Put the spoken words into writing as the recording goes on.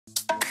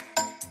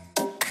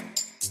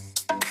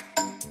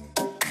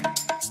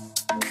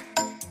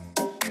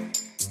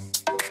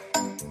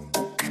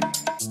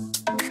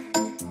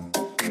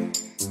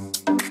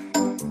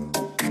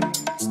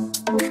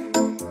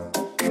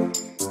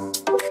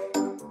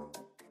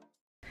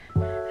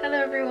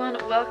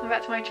welcome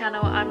back to my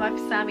channel. I'm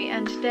Lifewithsammy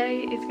and today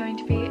is going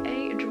to be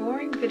a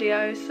drawing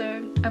video.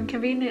 So I'm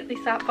conveniently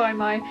sat by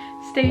my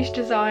stage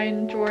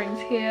design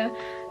drawings here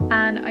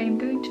and I am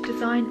going to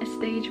design a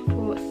stage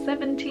for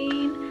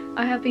 17.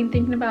 I have been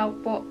thinking about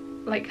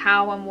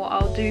how and what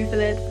I'll do for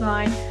the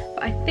design,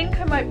 but I think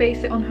I might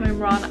base it on Home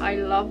Run. I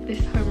love this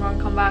Home Run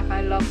comeback.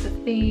 I love the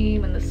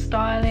theme and the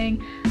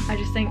styling. I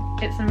just think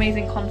it's an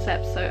amazing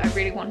concept, so I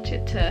really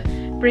wanted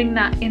to bring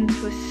that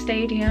into a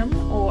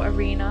stadium or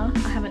arena.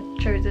 I haven't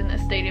chosen a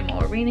stadium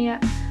or arena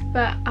yet,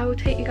 but I will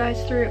take you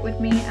guys through it with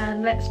me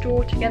and let's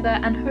draw together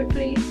and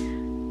hopefully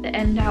the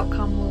end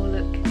outcome will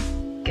look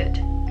good.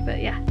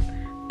 But yeah,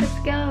 let's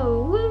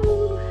go.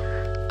 Woo!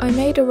 I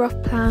made a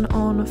rough plan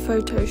on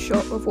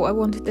Photoshop of what I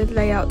wanted the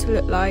layout to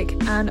look like,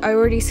 and I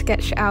already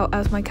sketched it out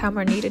as my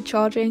camera needed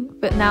charging,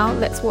 but now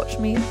let's watch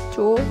me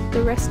draw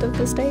the rest of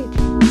the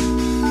stage.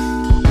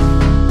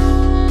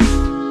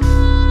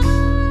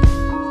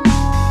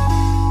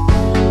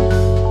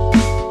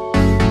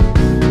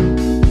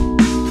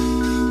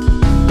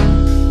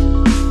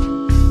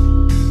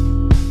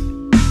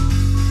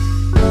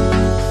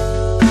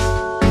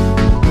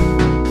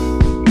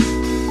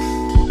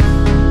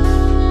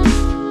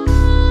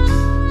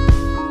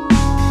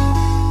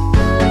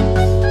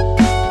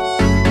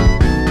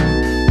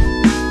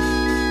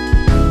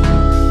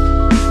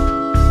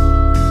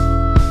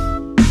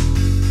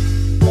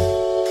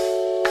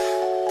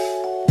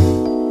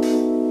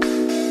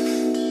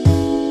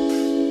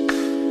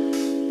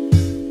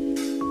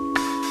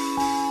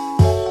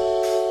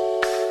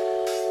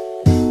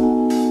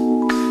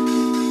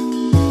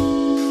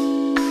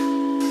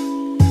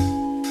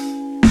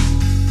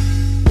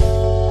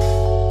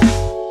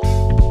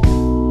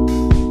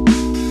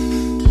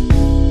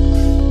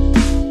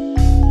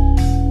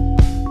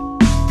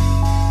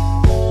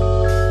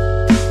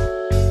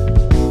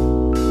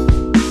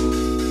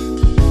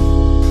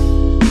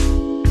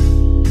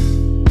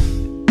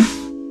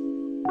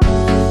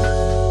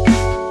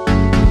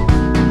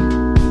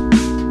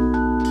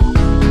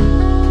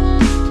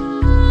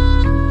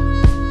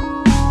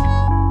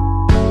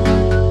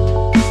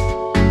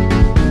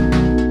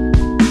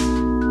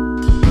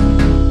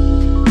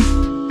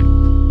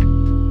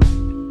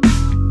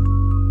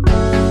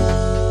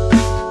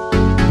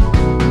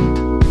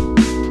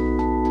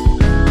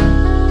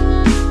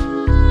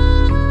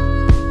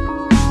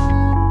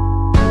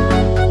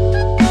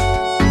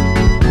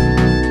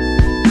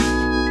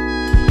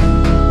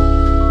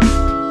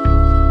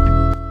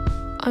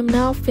 I'm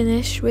now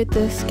finished with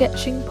the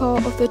sketching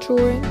part of the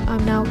drawing.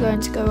 I'm now going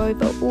to go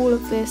over all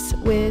of this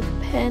with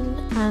pen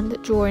and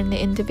drawing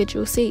the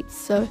individual seats.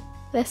 So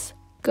let's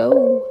go.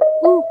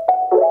 Woo!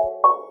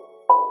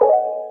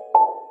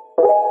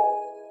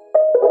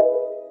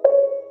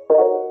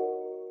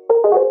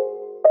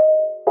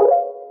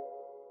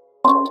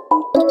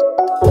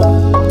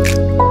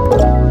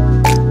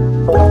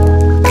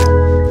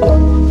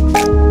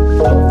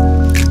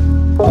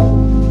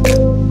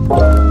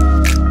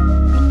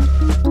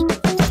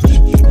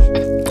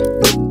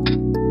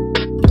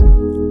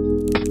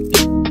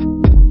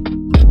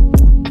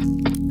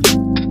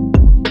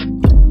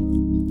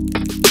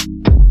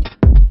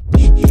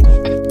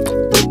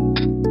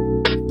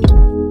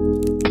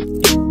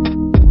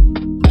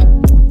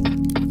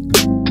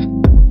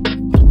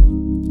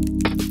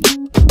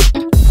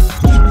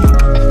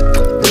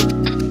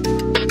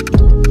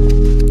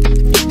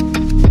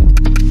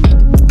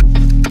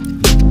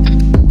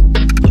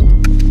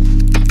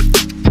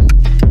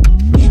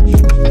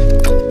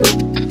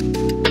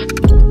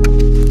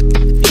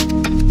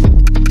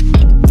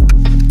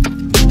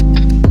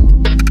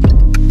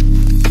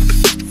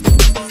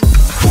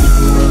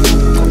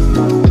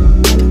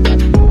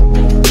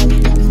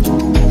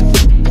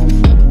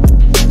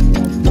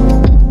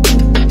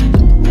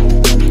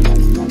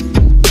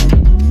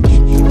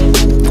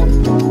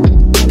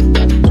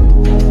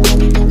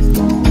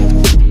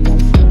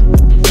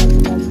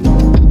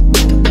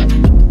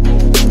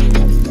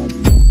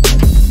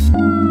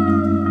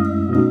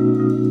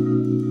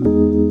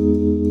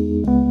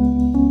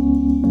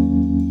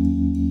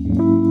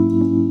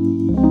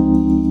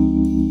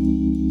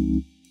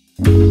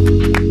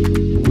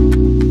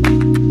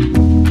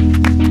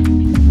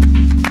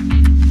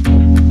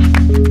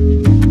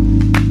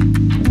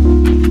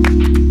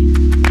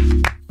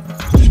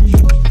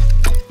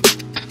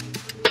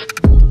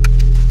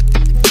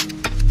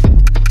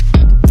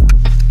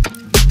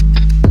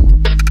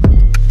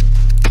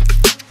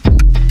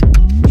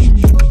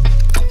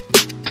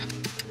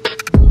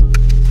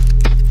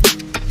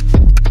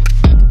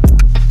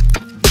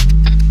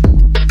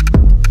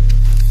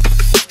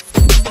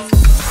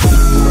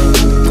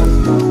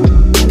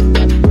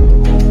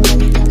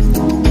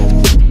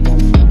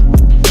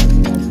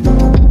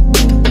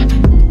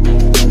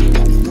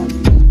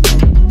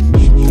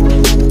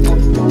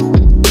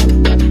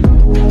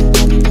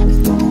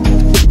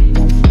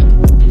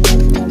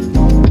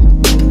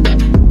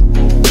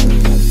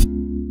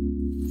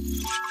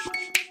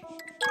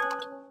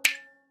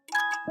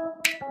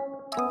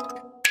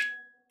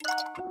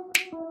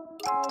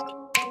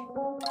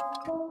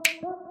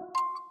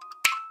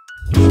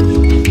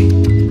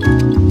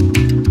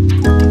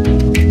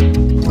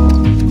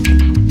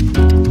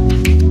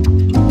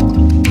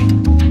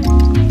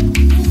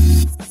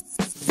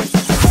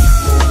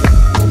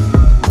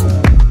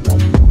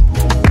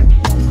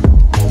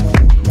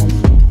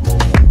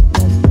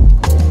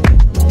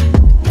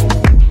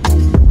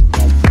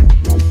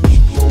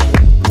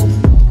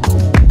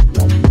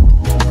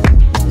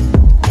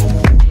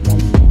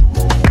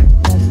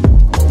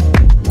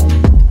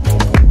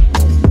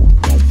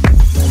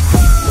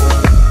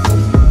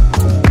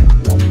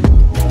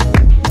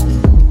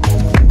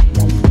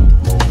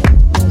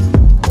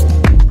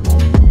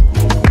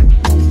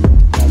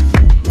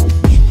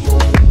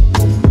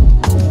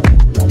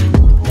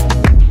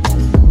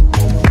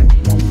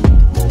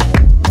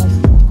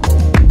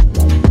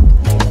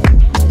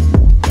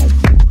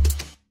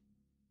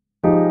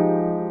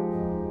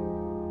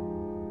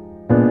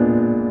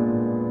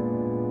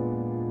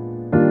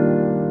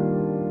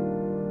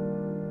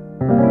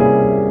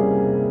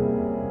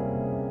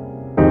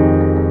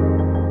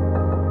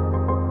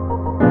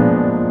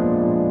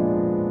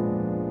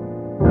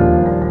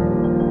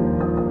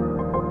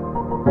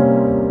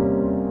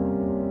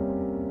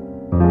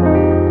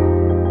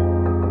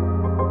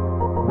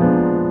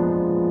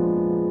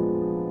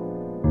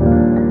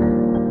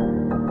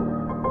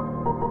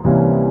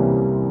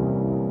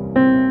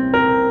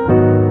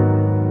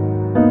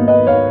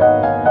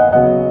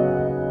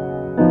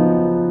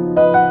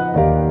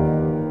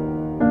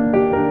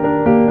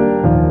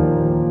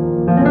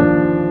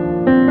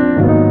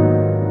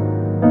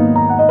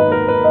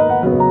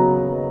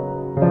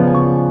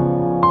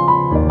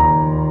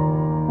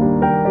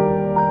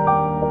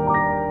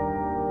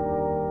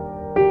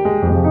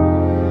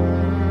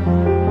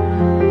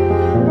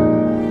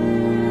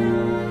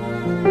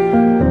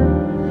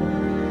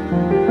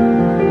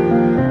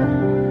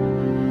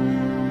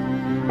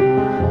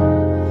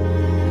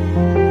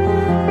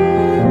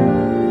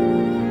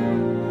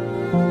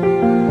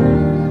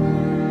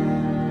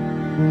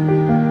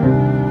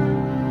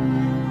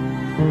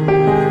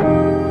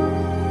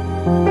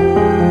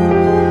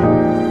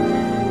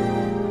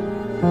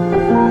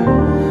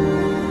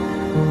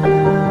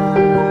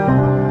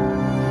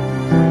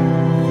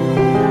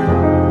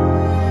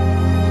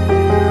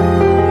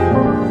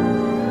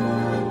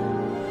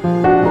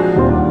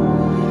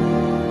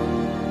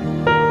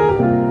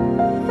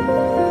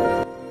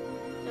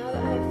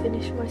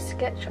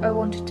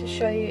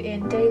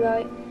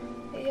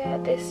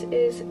 this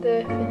is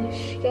the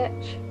finished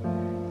sketch,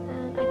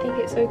 and I think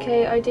it's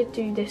okay. I did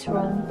do this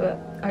wrong, but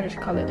I just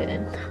coloured it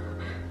in.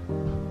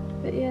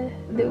 But yeah,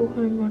 little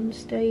home run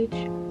stage,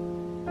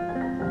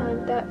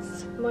 and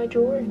that's my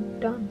drawing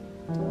done.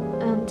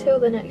 Until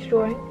the next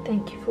drawing,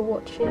 thank you for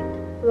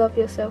watching. Love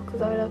yourself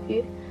because I love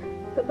you.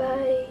 Bye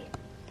bye.